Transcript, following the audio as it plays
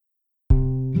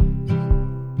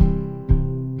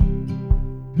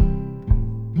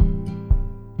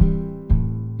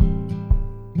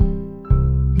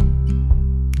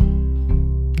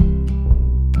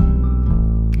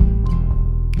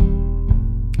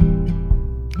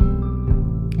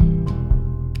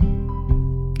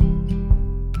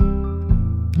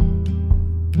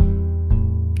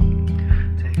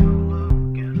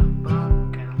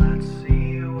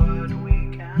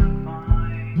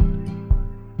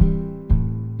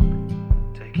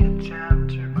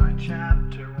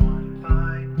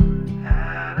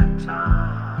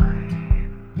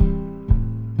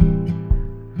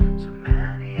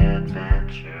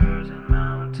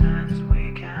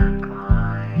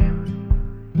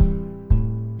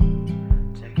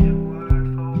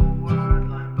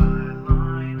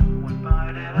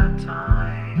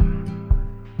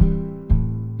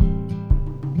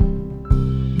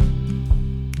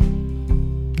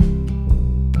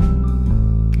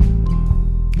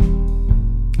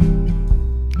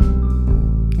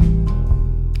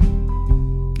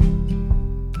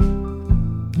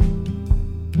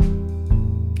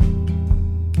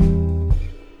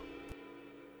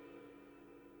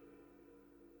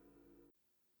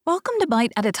Welcome to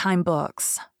Bite at a Time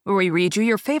Books, where we read you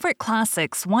your favorite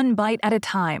classics one bite at a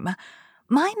time.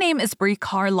 My name is Brie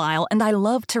Carlisle, and I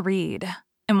love to read,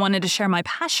 and wanted to share my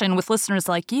passion with listeners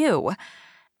like you.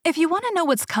 If you want to know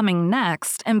what's coming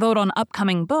next and vote on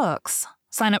upcoming books,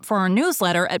 sign up for our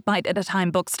newsletter at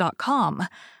biteatatimebooks.com.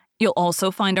 You'll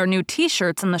also find our new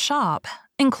t-shirts in the shop,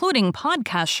 including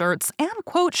podcast shirts and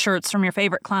quote shirts from your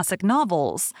favorite classic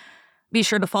novels. Be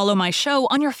sure to follow my show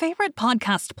on your favorite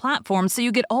podcast platform so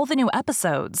you get all the new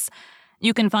episodes.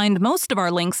 You can find most of our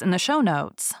links in the show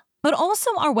notes, but also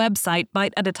our website,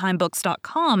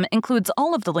 biteatatimebooks.com, includes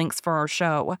all of the links for our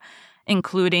show,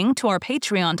 including to our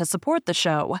Patreon to support the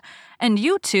show, and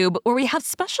YouTube, where we have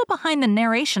special behind the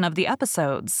narration of the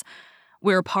episodes.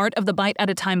 We're part of the Bite at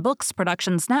a Time Books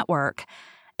Productions Network.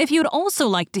 If you'd also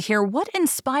like to hear what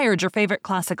inspired your favorite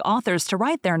classic authors to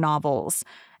write their novels,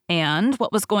 and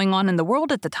what was going on in the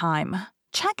world at the time,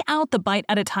 check out the Bite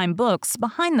at a Time Books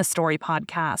Behind the Story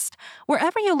podcast,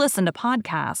 wherever you listen to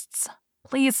podcasts.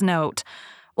 Please note,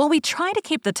 while we try to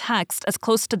keep the text as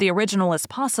close to the original as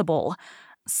possible,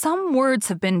 some words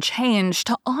have been changed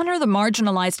to honor the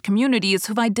marginalized communities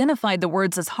who've identified the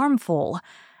words as harmful,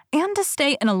 and to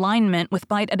stay in alignment with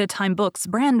Bite at a Time Books'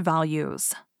 brand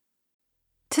values.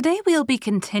 Today we'll be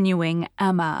continuing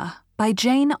Emma by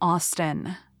Jane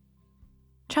Austen.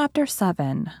 Chapter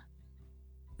 7.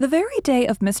 The very day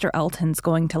of Mr. Elton's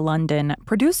going to London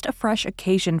produced a fresh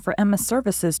occasion for Emma's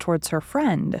services towards her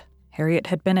friend. Harriet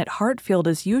had been at Hartfield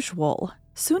as usual,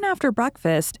 soon after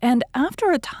breakfast, and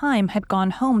after a time had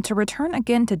gone home to return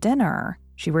again to dinner.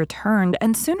 She returned,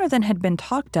 and sooner than had been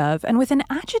talked of, and with an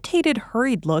agitated,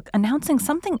 hurried look announcing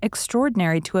something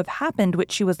extraordinary to have happened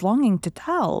which she was longing to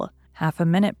tell. Half a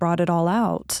minute brought it all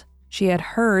out. She had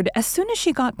heard, as soon as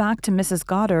she got back to Mrs.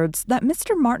 Goddard's, that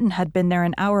Mr. Martin had been there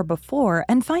an hour before,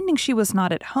 and finding she was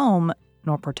not at home,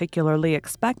 nor particularly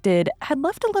expected, had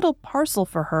left a little parcel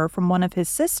for her from one of his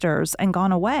sisters and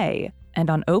gone away. And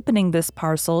on opening this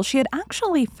parcel, she had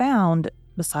actually found,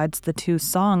 besides the 2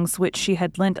 songs which she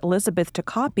had lent Elizabeth to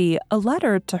copy, a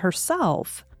letter to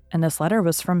herself. And this letter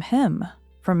was from him,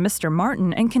 from Mr.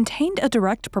 Martin, and contained a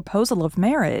direct proposal of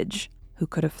marriage. Who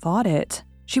could have thought it?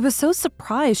 She was so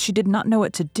surprised she did not know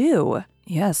what to do.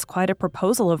 Yes, quite a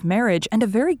proposal of marriage, and a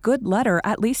very good letter,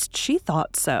 at least she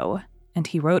thought so. And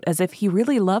he wrote as if he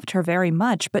really loved her very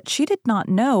much, but she did not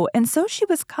know, and so she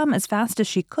was come as fast as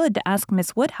she could to ask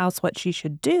Miss Woodhouse what she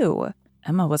should do.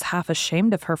 Emma was half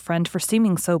ashamed of her friend for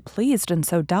seeming so pleased and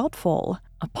so doubtful.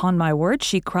 Upon my word,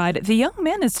 she cried, the young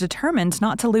man is determined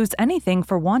not to lose anything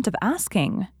for want of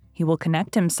asking. He will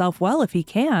connect himself well if he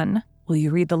can. Will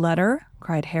you read the letter?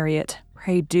 Cried Harriet.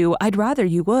 Pray do, I'd rather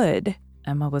you would.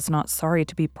 Emma was not sorry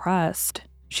to be pressed.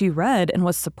 She read and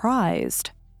was surprised.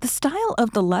 The style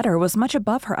of the letter was much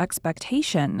above her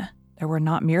expectation. There were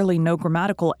not merely no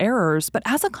grammatical errors, but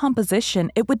as a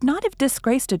composition it would not have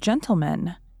disgraced a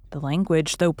gentleman. The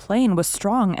language, though plain, was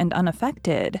strong and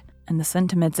unaffected, and the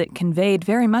sentiments it conveyed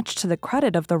very much to the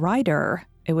credit of the writer.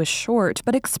 It was short,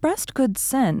 but expressed good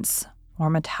sense,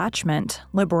 warm attachment,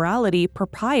 liberality,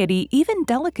 propriety, even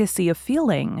delicacy of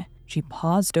feeling. She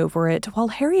paused over it while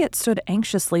Harriet stood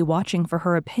anxiously watching for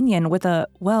her opinion with a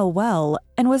well,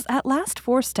 and was at last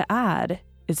forced to add,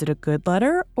 is it a good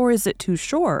letter, or is it too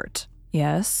short?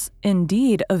 Yes,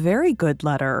 indeed, a very good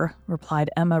letter, replied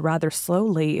Emma rather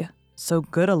slowly. So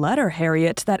good a letter,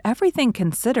 Harriet, that everything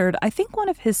considered, I think one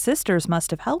of his sisters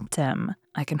must have helped him.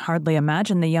 I can hardly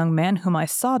imagine the young man whom I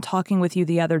saw talking with you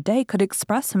the other day could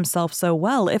express himself so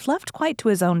well if left quite to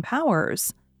his own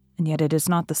powers. And yet it is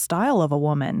not the style of a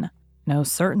woman. No,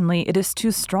 certainly, it is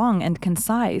too strong and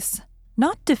concise.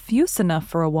 Not diffuse enough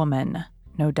for a woman.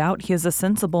 No doubt he is a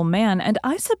sensible man, and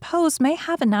I suppose may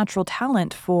have a natural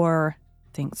talent for...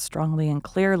 thinks strongly and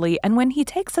clearly, and when he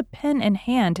takes a pen in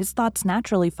hand, his thoughts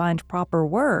naturally find proper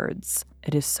words.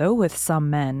 It is so with some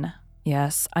men.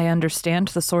 Yes, I understand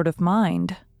the sort of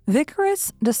mind.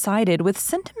 Vigorous, decided, with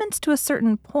sentiments to a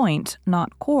certain point,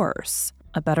 not coarse.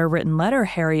 A better written letter,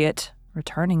 Harriet,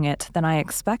 returning it, than I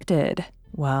expected.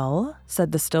 Well,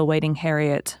 said the still waiting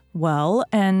Harriet. Well,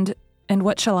 and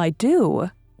what shall I do?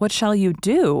 What shall you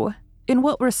do? In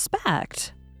what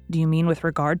respect? Do you mean with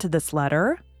regard to this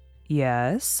letter?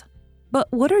 Yes. But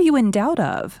what are you in doubt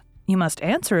of? You must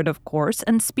answer it, of course,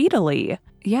 and speedily.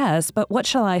 Yes, but what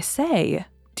shall I say?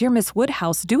 Dear Miss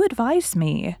Woodhouse, do advise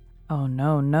me. Oh,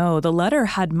 no, the letter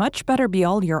had much better be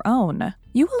all your own.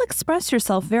 You will express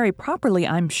yourself very properly,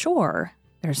 I'm sure.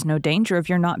 There's no danger of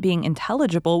your not being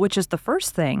intelligible, which is the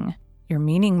first thing. Your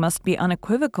meaning must be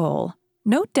unequivocal.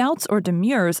 No doubts or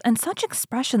demurs, and such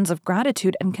expressions of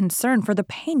gratitude and concern for the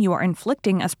pain you are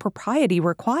inflicting as propriety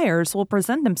requires will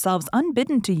present themselves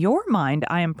unbidden to your mind,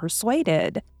 I am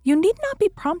persuaded. You need not be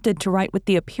prompted to write with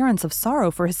the appearance of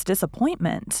sorrow for his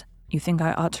disappointment. You think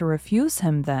I ought to refuse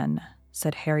him, then?"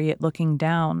 said Harriet, looking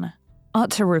down.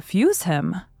 "Ought to refuse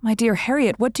him? My dear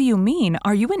Harriet, what do you mean?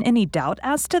 Are you in any doubt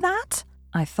as to that?"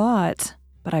 "I thought,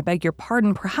 but I beg your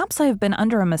pardon, perhaps I have been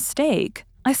under a mistake.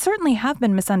 I certainly have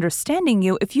been misunderstanding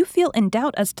you if you feel in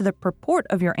doubt as to the purport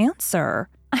of your answer.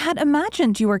 I had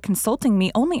imagined you were consulting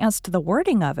me only as to the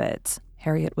wording of it."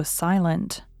 Harriet was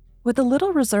silent. With a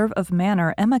little reserve of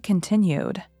manner, Emma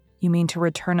continued, "You mean to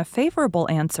return a favorable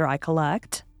answer, I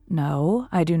collect?" "No,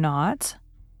 I do not.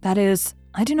 That is,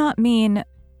 I do not mean,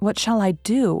 what shall I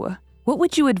do? What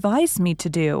would you advise me to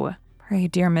do? Pray,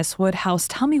 dear Miss Woodhouse,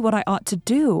 tell me what I ought to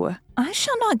do." "I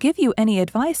shall not give you any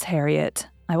advice, Harriet.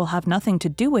 I will have nothing to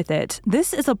do with it.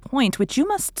 This is a point which you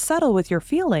must settle with your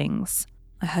feelings."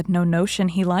 "I had no notion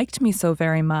he liked me so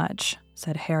very much,"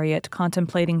 said Harriet,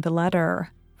 contemplating the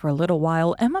letter. For a little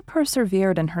while, Emma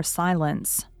persevered in her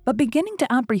silence, but beginning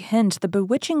to apprehend the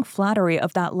bewitching flattery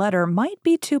of that letter might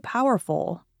be too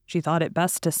powerful, she thought it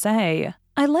best to say,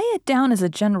 "I lay it down as a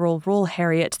general rule,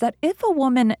 Harriet, that if a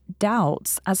woman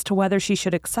doubts as to whether she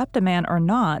should accept a man or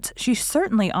not, she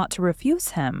certainly ought to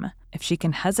refuse him. If she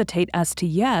can hesitate as to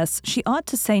yes, she ought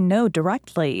to say no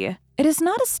directly. It is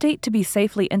not a state to be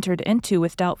safely entered into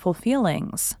with doubtful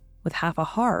feelings, with half a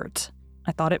heart.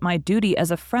 I thought it my duty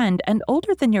as a friend and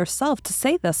older than yourself to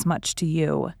say thus much to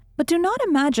you. But do not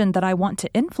imagine that I want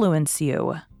to influence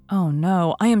you. Oh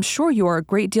no, I am sure you are a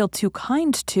great deal too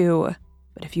kind to.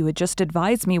 But if you would just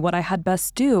advise me what I had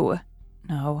best do.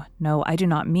 No, I do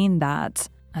not mean that.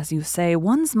 As you say,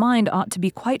 one's mind ought to be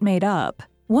quite made up.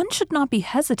 One should not be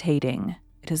hesitating.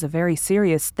 It is a very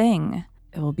serious thing.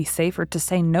 It will be safer to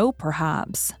say no,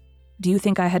 perhaps. Do you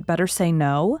think I had better say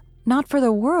no?" "Not for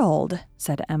the world,"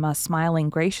 said Emma, smiling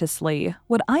graciously,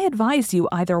 "would I advise you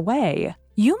either way.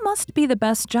 You must be the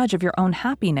best judge of your own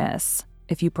happiness.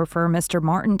 If you prefer Mr.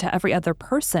 Martin to every other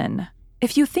person,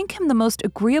 if you think him the most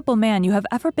agreeable man you have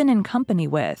ever been in company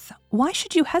with, why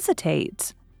should you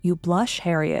hesitate? You blush,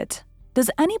 Harriet. Does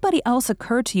anybody else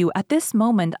occur to you at this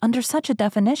moment under such a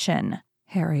definition?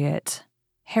 Harriet,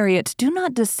 do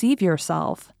not deceive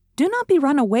yourself. Do not be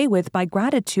run away with by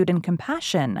gratitude and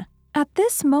compassion. At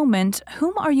this moment,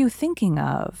 whom are you thinking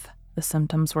of?" The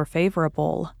symptoms were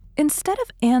favorable. Instead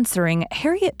of answering,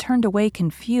 Harriet turned away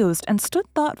confused and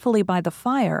stood thoughtfully by the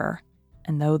fire.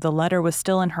 And though the letter was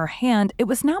still in her hand, it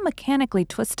was now mechanically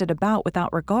twisted about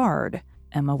without regard.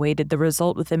 Emma waited the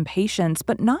result with impatience,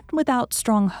 but not without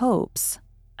strong hopes.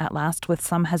 At last, with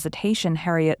some hesitation,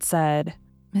 Harriet said,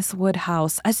 "Miss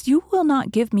Woodhouse, as you will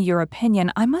not give me your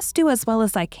opinion, I must do as well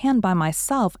as I can by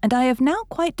myself, and I have now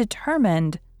quite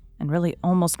determined, and really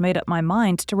almost made up my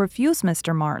mind to refuse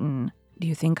Mr. Martin. Do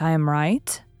you think I am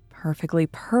right?"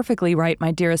 Perfectly right,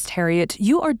 my dearest Harriet.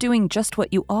 You are doing just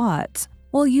what you ought.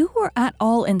 While you were at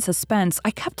all in suspense,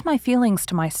 I kept my feelings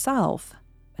to myself.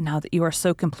 But now that you are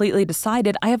so completely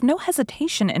decided, I have no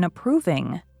hesitation in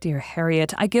approving. Dear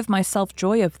Harriet, I give myself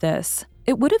joy of this.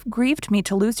 It would have grieved me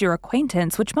to lose your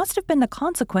acquaintance, which must have been the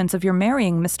consequence of your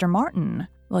marrying Mr. Martin.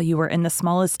 While you were in the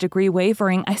smallest degree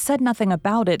wavering, I said nothing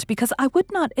about it because I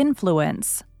would not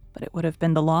influence. But it would have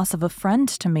been the loss of a friend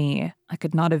to me. I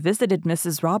could not have visited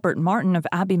Mrs. Robert Martin of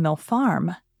Abbey Mill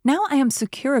Farm. Now I am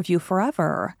secure of you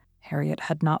forever. Harriet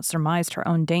had not surmised her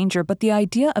own danger, but the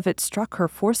idea of it struck her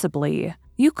forcibly.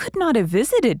 "You could not have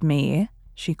visited me?"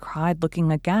 she cried,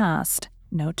 looking aghast.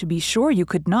 "No, to be sure you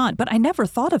could not, but I never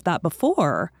thought of that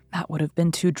before. That would have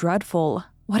been too dreadful.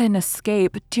 What an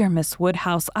escape, dear Miss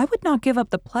Woodhouse. I would not give up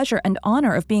the pleasure and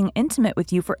honor of being intimate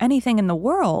with you for anything in the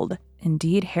world.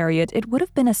 Indeed, Harriet, it would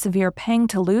have been a severe pang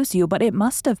to lose you, but it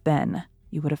must have been.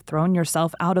 You would have thrown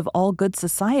yourself out of all good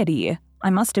society. I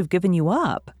must have given you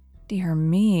up. Dear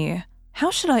me,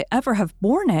 how should I ever have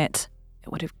borne it?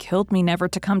 It would have killed me never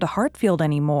to come to Hartfield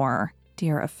any more.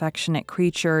 Dear affectionate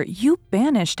creature, you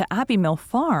banished to Abbey Mill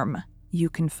Farm. You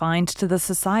confined to the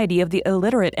society of the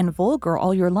illiterate and vulgar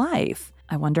all your life.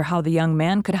 I wonder how the young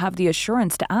man could have the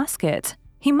assurance to ask it.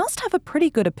 He must have a pretty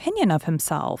good opinion of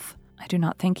himself. I do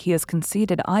not think he is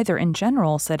conceited either in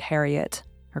general, said Harriet,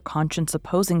 her conscience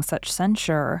opposing such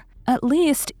censure. At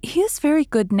least, he is very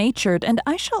good-natured, and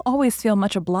I shall always feel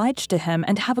much obliged to him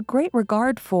and have a great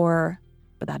regard for...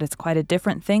 But that is quite a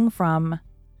different thing from...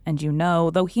 And you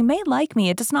know, though he may like me,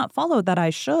 it does not follow that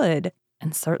I should.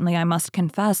 And certainly I must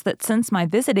confess that since my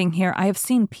visiting here I have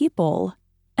seen people.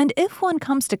 And if one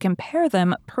comes to compare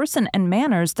them, person and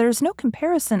manners, there is no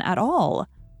comparison at all.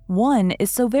 One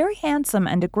is so very handsome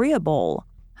and agreeable.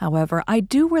 However, I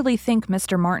do really think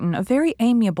Mr. Martin a very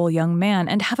amiable young man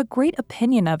and have a great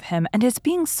opinion of him and his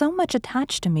being so much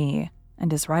attached to me,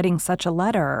 and his writing such a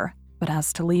letter. But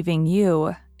as to leaving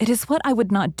you, it is what I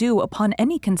would not do upon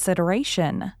any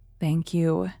consideration. Thank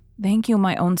you. Thank you,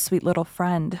 my own sweet little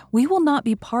friend. We will not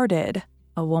be parted.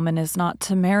 A woman is not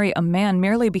to marry a man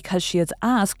merely because she is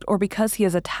asked or because he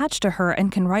is attached to her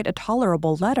and can write a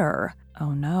tolerable letter.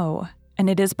 Oh no. And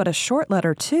it is but a short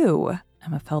letter, too.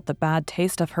 Emma felt the bad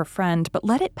taste of her friend, but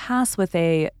let it pass with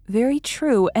a very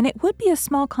true, and it would be a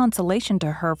small consolation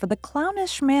to her for the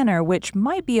clownish manner which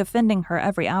might be offending her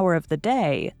every hour of the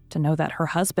day, to know that her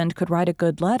husband could write a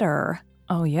good letter.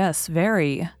 Oh yes,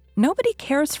 very. Nobody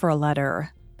cares for a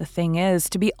letter. The thing is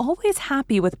to be always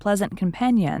happy with pleasant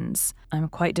companions. I'm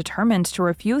quite determined to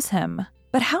refuse him.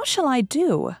 But how shall I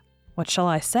do? What shall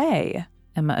I say?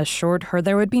 Emma assured her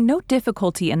there would be no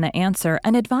difficulty in the answer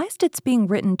and advised its being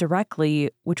written directly,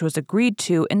 which was agreed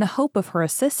to in the hope of her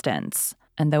assistance.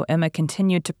 And though Emma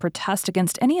continued to protest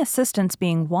against any assistance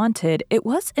being wanted, it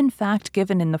was in fact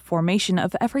given in the formation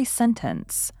of every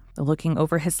sentence. Looking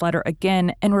over his letter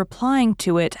again and replying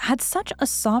to it had such a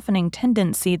softening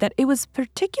tendency that it was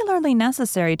particularly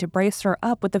necessary to brace her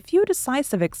up with a few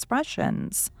decisive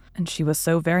expressions. And she was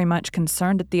so very much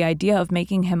concerned at the idea of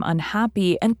making him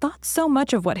unhappy and thought so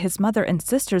much of what his mother and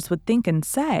sisters would think and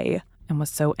say, and was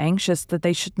so anxious that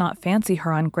they should not fancy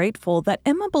her ungrateful, that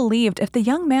Emma believed if the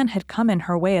young man had come in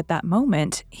her way at that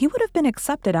moment, he would have been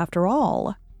accepted after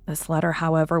all. This letter,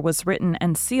 however, was written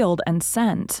and sealed and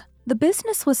sent. The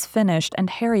business was finished and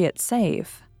Harriet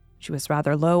safe. She was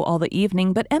rather low all the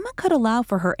evening, but Emma could allow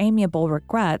for her amiable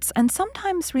regrets and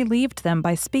sometimes relieved them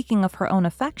by speaking of her own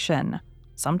affection,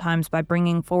 sometimes by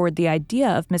bringing forward the idea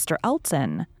of Mr.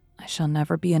 Elton. "I shall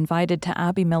never be invited to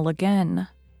Abbey Mill again,"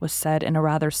 was said in a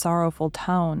rather sorrowful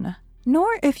tone.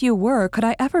 "Nor, if you were, could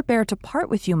I ever bear to part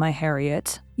with you, my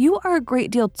Harriet. You are a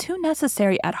great deal too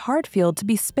necessary at Hartfield to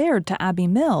be spared to Abbey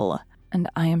Mill. And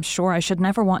I am sure I should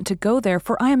never want to go there,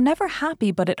 for I am never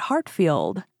happy but at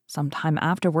Hartfield." Some time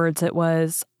afterwards it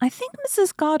was, "I think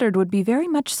Mrs. Goddard would be very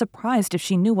much surprised if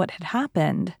she knew what had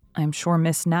happened. I am sure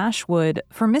Miss Nash would,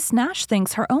 for Miss Nash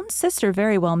thinks her own sister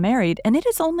very well married, and it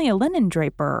is only a linen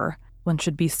draper. One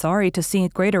should be sorry to see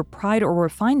greater pride or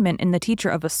refinement in the teacher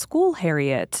of a school,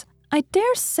 Harriet. I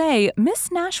dare say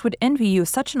Miss Nash would envy you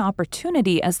such an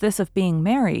opportunity as this of being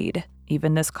married.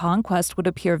 Even this conquest would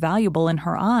appear valuable in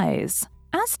her eyes.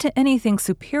 As to anything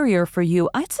superior for you,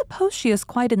 I suppose she is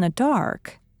quite in the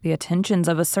dark. The attentions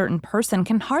of a certain person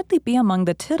can hardly be among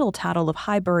the tittle-tattle of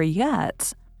Highbury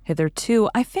yet. Hitherto,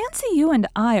 I fancy you and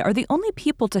I are the only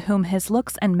people to whom his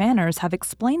looks and manners have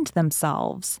explained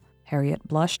themselves." Harriet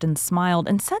blushed and smiled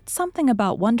and said something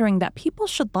about wondering that people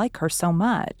should like her so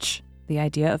much. The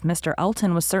idea of Mr.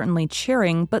 Elton was certainly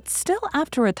cheering, but still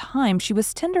after a time she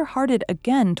was tender-hearted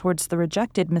again towards the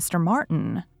rejected Mr.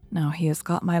 Martin. "Now he has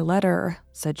got my letter,"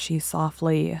 said she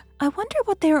softly. "I wonder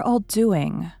what they are all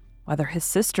doing. Whether his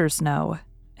sisters know.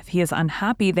 If he is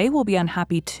unhappy, they will be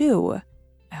unhappy too.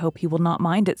 I hope he will not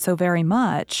mind it so very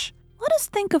much. Let us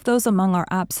think of those among our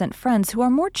absent friends who are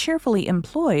more cheerfully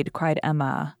employed," cried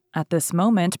Emma. "At this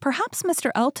moment, perhaps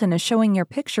Mr. Elton is showing your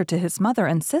picture to his mother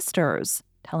and sisters,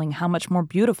 telling how much more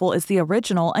beautiful is the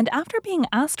original, and after being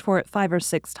asked for it 5 or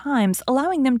 6 times,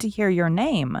 allowing them to hear your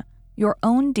name, your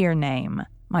own dear name,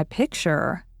 my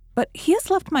picture. But he has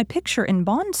left my picture in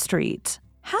Bond Street."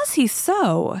 "Has he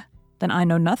so? Then I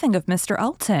know nothing of Mr.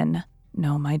 Elton.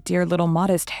 No, my dear little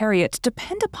modest Harriet,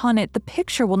 depend upon it the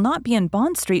picture will not be in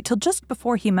Bond Street till just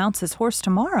before he mounts his horse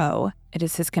tomorrow. It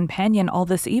is his companion all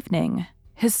this evening,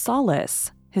 his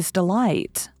solace, his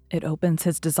delight. It opens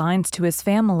his designs to his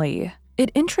family.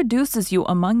 It introduces you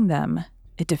among them.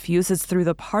 It diffuses through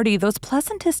the party those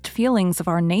pleasantest feelings of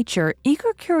our nature,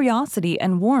 eager curiosity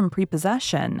and warm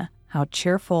prepossession. How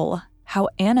cheerful, how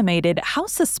animated, how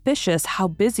suspicious, how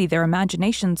busy their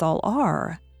imaginations all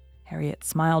are." Harriet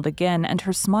smiled again, and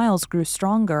her smiles grew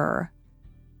stronger.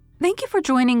 Thank you for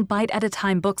joining Bite at a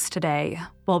Time Books today,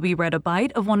 while we read a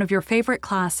bite of one of your favorite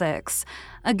classics.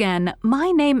 Again,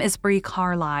 my name is Brie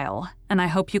Carlisle, and I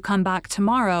hope you come back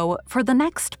tomorrow for the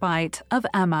next bite of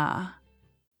Emma.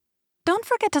 Don't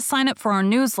forget to sign up for our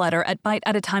newsletter at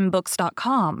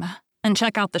biteatatimebooks.com and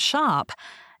check out the shop.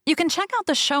 You can check out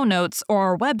the show notes or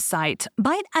our website,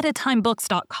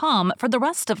 biteatatimebooks.com, for the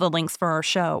rest of the links for our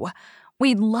show.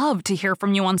 We'd love to hear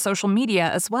from you on social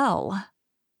media as well.